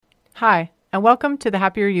Hi, and welcome to the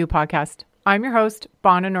Happier You podcast. I'm your host,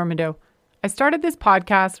 Bonna Normando. I started this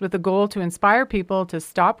podcast with the goal to inspire people to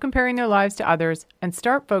stop comparing their lives to others and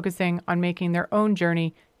start focusing on making their own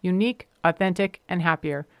journey unique, authentic, and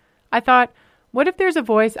happier. I thought, what if there's a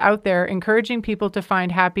voice out there encouraging people to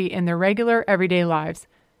find happy in their regular, everyday lives,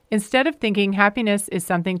 instead of thinking happiness is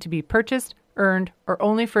something to be purchased, earned, or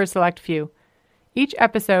only for a select few? Each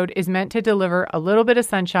episode is meant to deliver a little bit of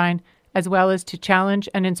sunshine as well as to challenge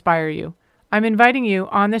and inspire you. I'm inviting you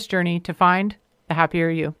on this journey to find the happier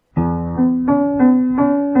you.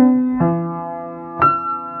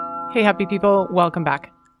 Hey, happy people, welcome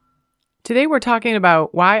back. Today we're talking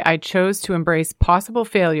about why I chose to embrace possible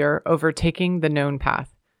failure over taking the known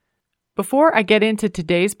path. Before I get into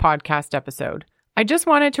today's podcast episode, I just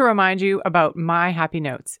wanted to remind you about my happy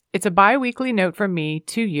notes. It's a bi-weekly note from me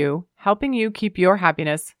to you, helping you keep your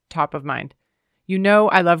happiness top of mind. You know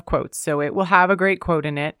I love quotes, so it will have a great quote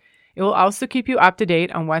in it. It will also keep you up to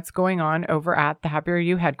date on what's going on over at the Happier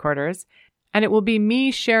You headquarters, and it will be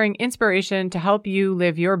me sharing inspiration to help you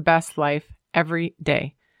live your best life every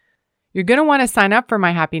day. You're going to want to sign up for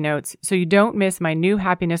my happy notes so you don't miss my new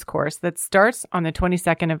happiness course that starts on the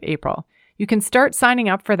 22nd of April. You can start signing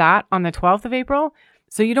up for that on the 12th of April,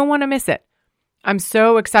 so you don't want to miss it. I'm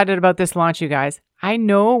so excited about this launch, you guys. I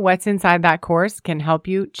know what's inside that course can help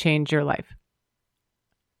you change your life.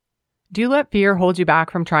 Do you let fear hold you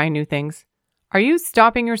back from trying new things? Are you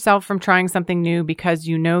stopping yourself from trying something new because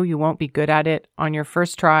you know you won't be good at it on your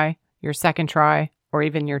first try, your second try, or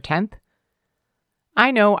even your 10th?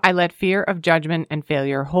 I know I let fear of judgment and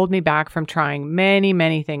failure hold me back from trying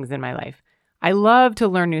many things in my life. I love to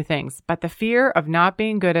learn new things, but the fear of not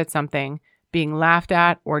being good at something, being laughed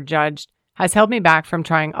at or judged, has held me back from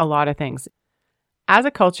trying a lot of things. As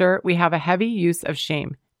a culture, we have a heavy use of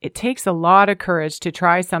shame. It takes a lot of courage to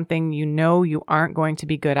try something you know you aren't going to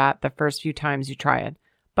be good at the first few times you try it.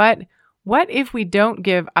 But what if we don't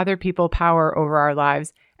give other people power over our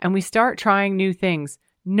lives and we start trying new things,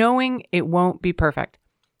 knowing it won't be perfect?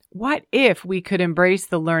 What if we could embrace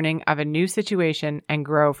the learning of a new situation and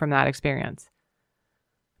grow from that experience?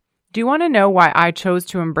 Do you want to know why I chose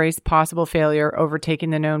to embrace possible failure over taking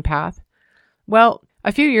the known path? Well,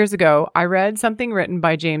 a few years ago, I read something written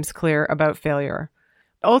by James Clear about failure.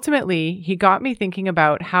 Ultimately, he got me thinking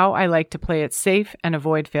about how I like to play it safe and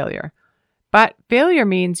avoid failure. But failure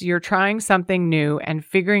means you're trying something new and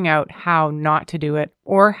figuring out how not to do it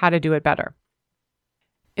or how to do it better.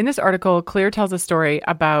 In this article, Clear tells a story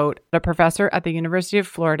about a professor at the University of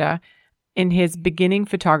Florida in his beginning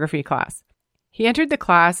photography class. He entered the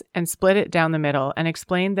class and split it down the middle and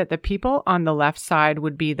explained that the people on the left side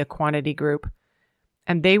would be the quantity group,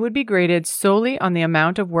 and they would be graded solely on the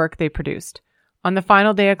amount of work they produced. On the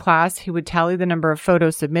final day of class, he would tally the number of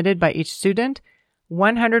photos submitted by each student.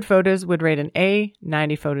 100 photos would rate an A,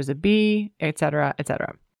 90 photos a B, etc.,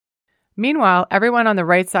 etc. Meanwhile, everyone on the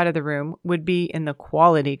right side of the room would be in the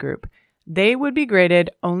quality group. They would be graded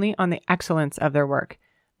only on the excellence of their work.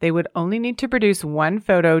 They would only need to produce one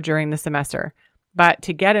photo during the semester. But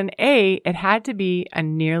to get an A, it had to be a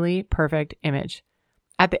nearly perfect image.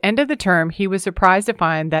 At the end of the term, he was surprised to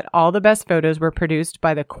find that all the best photos were produced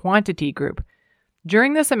by the quantity group.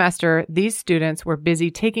 During the semester, these students were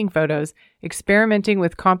busy taking photos, experimenting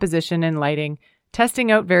with composition and lighting,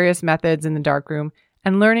 testing out various methods in the darkroom,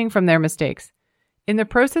 and learning from their mistakes. In the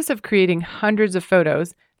process of creating hundreds of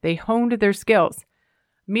photos, they honed their skills.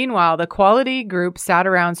 Meanwhile, the quality group sat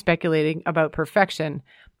around speculating about perfection,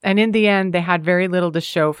 and in the end, they had very little to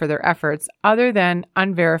show for their efforts other than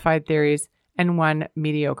unverified theories and one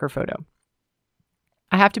mediocre photo.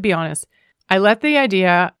 I have to be honest, I let the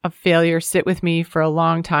idea of failure sit with me for a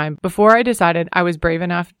long time before I decided I was brave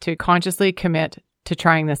enough to consciously commit to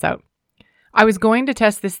trying this out. I was going to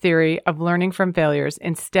test this theory of learning from failures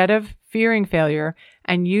instead of fearing failure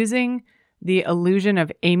and using the illusion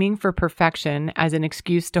of aiming for perfection as an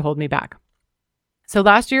excuse to hold me back. So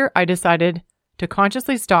last year, I decided to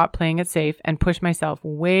consciously stop playing it safe and push myself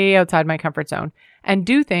way outside my comfort zone and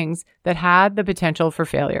do things that had the potential for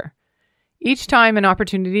failure. Each time an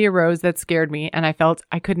opportunity arose that scared me and I felt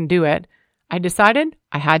I couldn't do it, I decided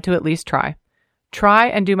I had to at least try. Try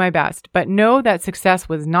and do my best, but know that success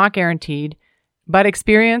was not guaranteed, but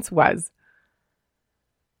experience was.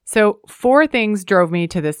 So 4 things drove me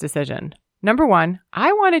to this decision. Number 1,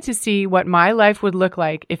 I wanted to see what my life would look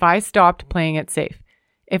like if I stopped playing it safe.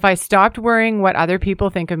 If I stopped worrying what other people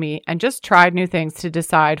think of me and just tried new things to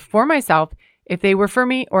decide for myself if they were for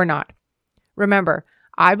me or not. Remember,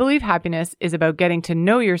 I believe happiness is about getting to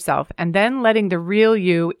know yourself and then letting the real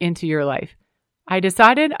you into your life. I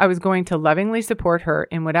decided I was going to lovingly support her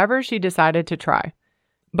in whatever she decided to try.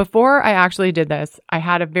 Before I actually did this, I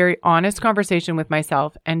had a very honest conversation with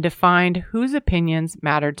myself and defined whose opinions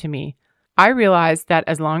mattered to me. I realized that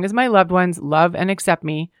as long as my loved ones love and accept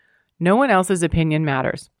me, no one else's opinion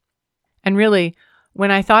matters. And really, when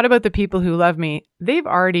I thought about the people who love me, they've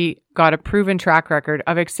already got a proven track record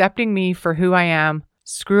of accepting me for who I am,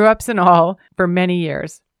 screw-ups and all, for many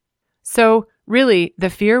years. So really, the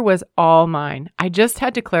fear was all mine. I just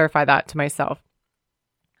had to clarify that to myself.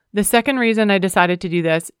 The second reason I decided to do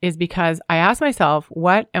this is because I asked myself,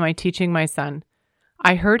 what am I teaching my son?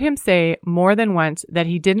 I heard him say more than once that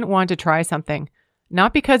he didn't want to try something,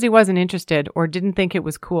 not because he wasn't interested or didn't think it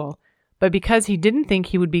was cool, but because he didn't think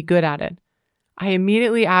he would be good at it. I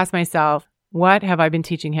immediately asked myself, what have I been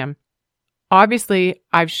teaching him? Obviously,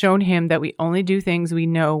 I've shown him that we only do things we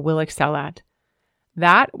know we'll excel at.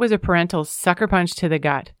 That was a parental sucker punch to the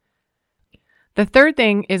gut. The third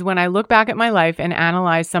thing is when I look back at my life and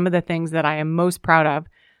analyze some of the things that I am most proud of,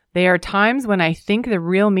 there are times when I think the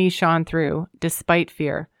real me shone through, despite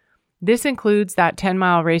fear. This includes that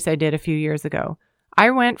 10-mile race I did a few years ago.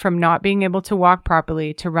 I went from not being able to walk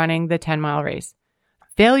properly to running the 10-mile race.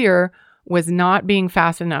 Failure was not being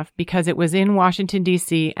fast enough because it was in Washington,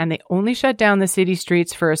 D.C., and they only shut down the city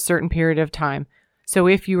streets for a certain period of time. So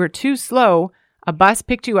if you were too slow, a bus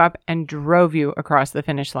picked you up and drove you across the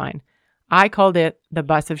finish line. I called it the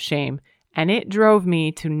bus of shame, and it drove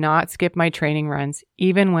me to not skip my training runs,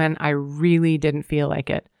 even when I really didn't feel like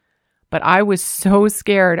it. But I was so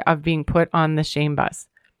scared of being put on the shame bus.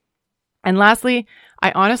 And lastly,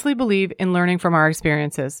 I honestly believe in learning from our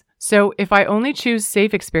experiences. So if I only choose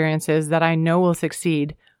safe experiences that I know will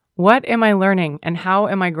succeed, what am I learning and how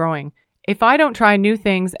am I growing? If I don't try new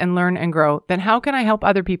things and learn and grow, then how can I help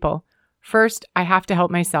other people? First, I have to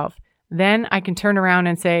help myself. Then I can turn around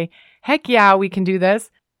and say, heck yeah, we can do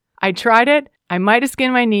this. I tried it. I might have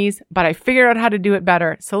skinned my knees, but I figured out how to do it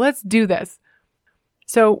better. So let's do this.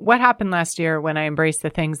 So what happened last year when I embraced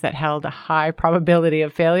the things that held a high probability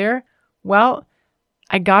of failure? Well,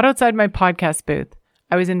 I got outside my podcast booth.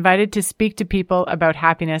 I was invited to speak to people about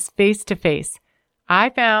happiness face to face. I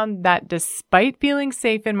found that despite feeling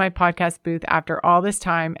safe in my podcast booth after all this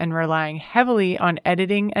time and relying heavily on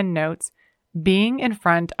editing and notes, being in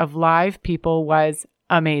front of live people was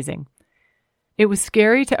amazing. It was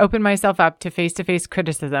scary to open myself up to face-to-face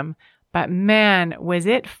criticism, but man, was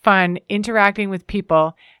it fun interacting with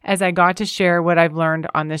people as I got to share what I've learned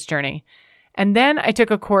on this journey. And then I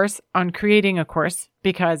took a course on creating a course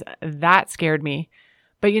because that scared me.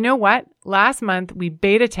 But you know what? Last month, we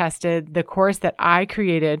beta tested the course that I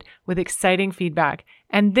created with exciting feedback.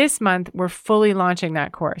 And this month, we're fully launching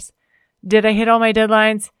that course. Did I hit all my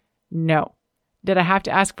deadlines? No. Did I have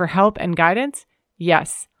to ask for help and guidance?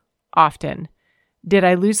 Yes, often. Did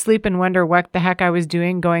I lose sleep and wonder what the heck I was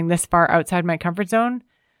doing going this far outside my comfort zone?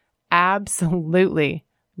 Absolutely.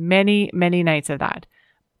 Many, many nights of that.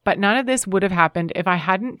 But none of this would have happened if I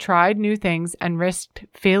hadn't tried new things and risked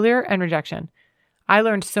failure and rejection. I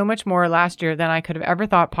learned so much more last year than I could have ever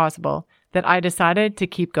thought possible that I decided to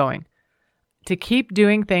keep going, to keep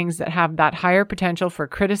doing things that have that higher potential for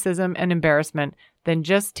criticism and embarrassment than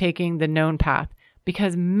just taking the known path.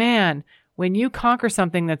 Because man, when you conquer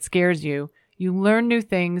something that scares you, you learn new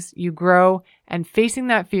things, you grow, and facing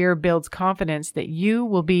that fear builds confidence that you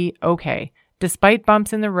will be okay, despite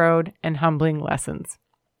bumps in the road and humbling lessons.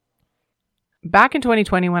 Back in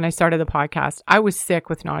 2020, when I started the podcast, I was sick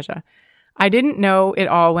with nausea. I didn't know it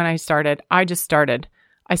all when I started. I just started.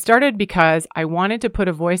 I started because I wanted to put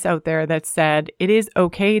a voice out there that said, it is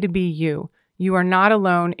okay to be you. You are not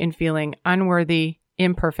alone in feeling unworthy,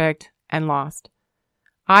 imperfect, and lost.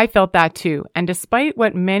 I felt that too. And despite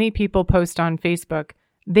what many people post on Facebook,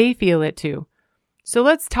 they feel it too. So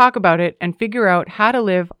let's talk about it and figure out how to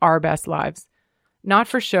live our best lives. Not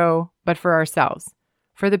for show, but for ourselves,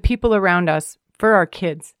 for the people around us, for our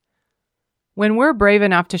kids. When we're brave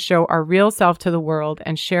enough to show our real self to the world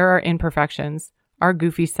and share our imperfections, our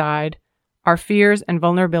goofy side, our fears and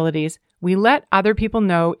vulnerabilities, we let other people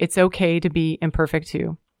know it's okay to be imperfect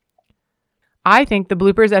too. I think the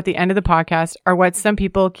bloopers at the end of the podcast are what some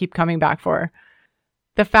people keep coming back for.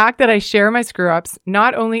 The fact that I share my screw-ups,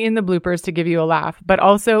 not only in the bloopers to give you a laugh, but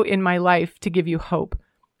also in my life to give you hope.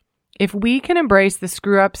 If we can embrace the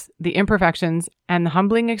screw-ups, the imperfections, and the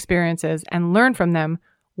humbling experiences and learn from them,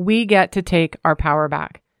 we get to take our power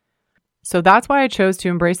back. So that's why I chose to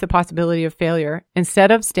embrace the possibility of failure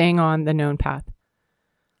instead of staying on the known path.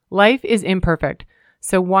 Life is imperfect,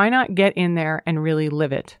 so why not get in there and really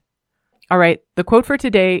live it? All right, the quote for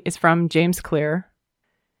today is from James Clear.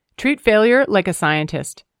 Treat failure like a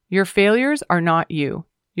scientist. Your failures are not you.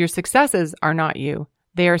 Your successes are not you.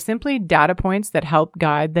 They are simply data points that help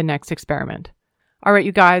guide the next experiment. All right,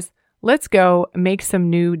 you guys, let's go make some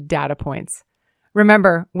new data points.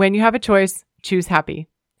 Remember, when you have a choice, choose happy.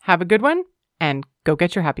 Have a good one and go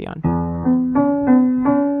get your happy on.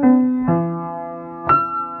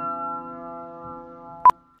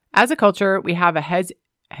 As a culture, we have a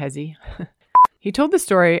Hezi. He told the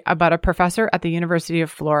story about a professor at the University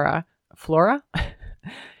of Flora?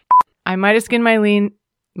 I might have skinned my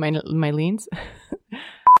leans.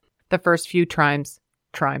 The first few trimes.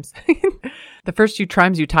 The first few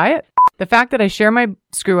trimes you tie it. The fact that I share my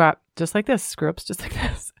screw-ups just like this.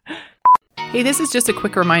 Hey, this is just a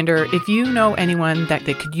quick reminder. If you know anyone that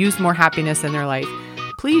they could use more happiness in their life,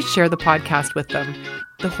 please share the podcast with them.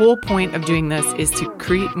 The whole point of doing this is to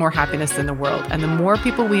create more happiness in the world. And the more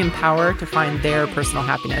people we empower to find their personal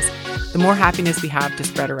happiness, the more happiness we have to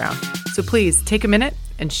spread around. So please take a minute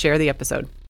and share the episode.